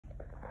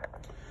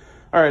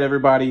All right,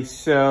 everybody.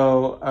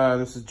 So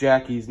this is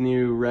Jackie's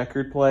new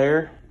record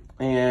player,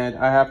 and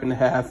I happen to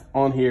have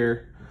on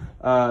here,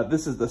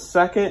 this is the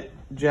second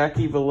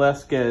Jackie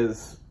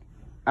Velasquez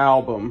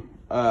album,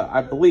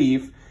 I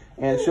believe,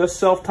 and it's just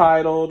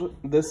self-titled.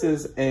 This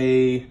is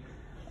a,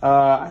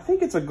 I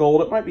think it's a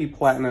gold. It might be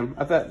platinum.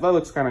 That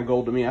looks kind of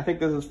gold to me. I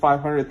think this is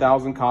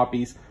 500,000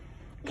 copies.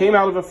 Came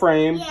out of a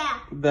frame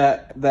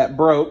that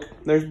broke.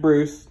 There's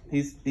Bruce.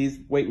 He's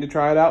waiting to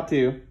try it out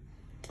too,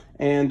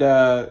 and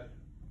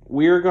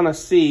we're going to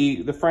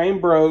see, the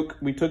frame broke,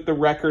 we took the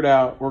record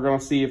out, we're going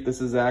to see if this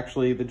is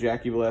actually the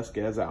Jackie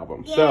Velasquez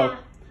album. Yeah. So,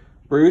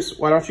 Bruce,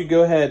 why don't you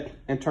go ahead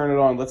and turn it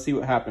on, let's see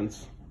what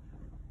happens.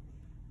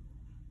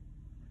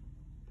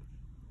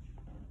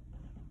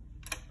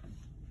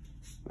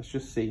 Let's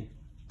just see.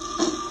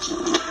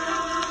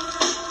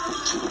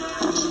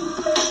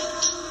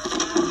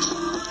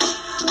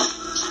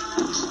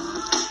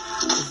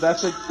 Is that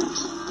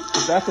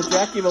the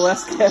Jackie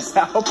Velasquez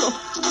album?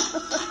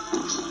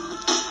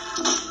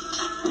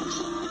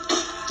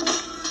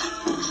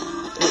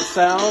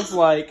 Sounds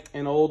like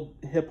an old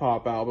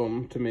hip-hop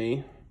album to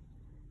me.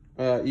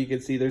 You can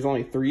see there's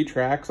only 3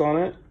 tracks on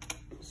it,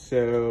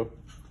 so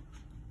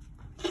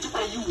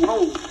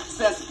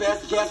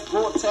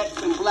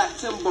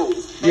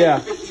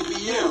yeah.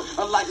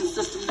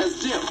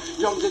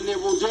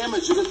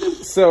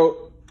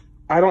 So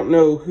I don't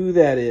know who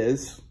that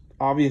is.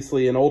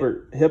 Obviously an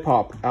older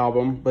hip-hop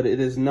album, but it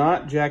is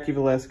not Jackie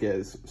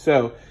Velasquez.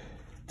 So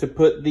to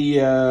put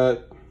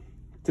the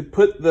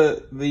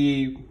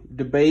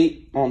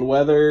debate on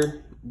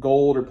whether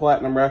gold or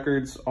platinum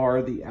records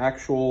are the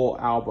actual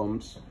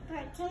albums,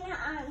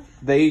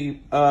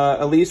 they,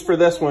 at least for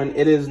this one,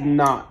 it is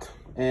not.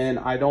 And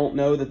I don't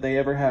know that they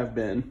ever have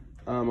been,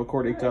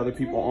 according to other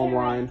people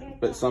online,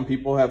 but some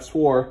people have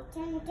swore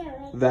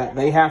that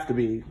they have to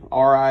be.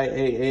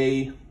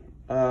 RIAA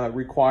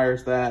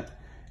requires that,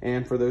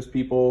 and for those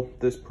people,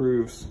 this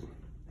proves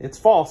it's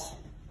false.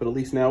 But at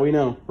least now we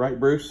know, right,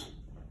 Bruce?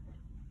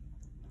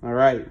 All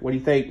right, what do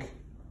you think?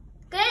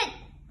 Good.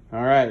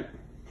 All right.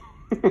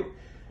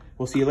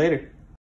 We'll see you later.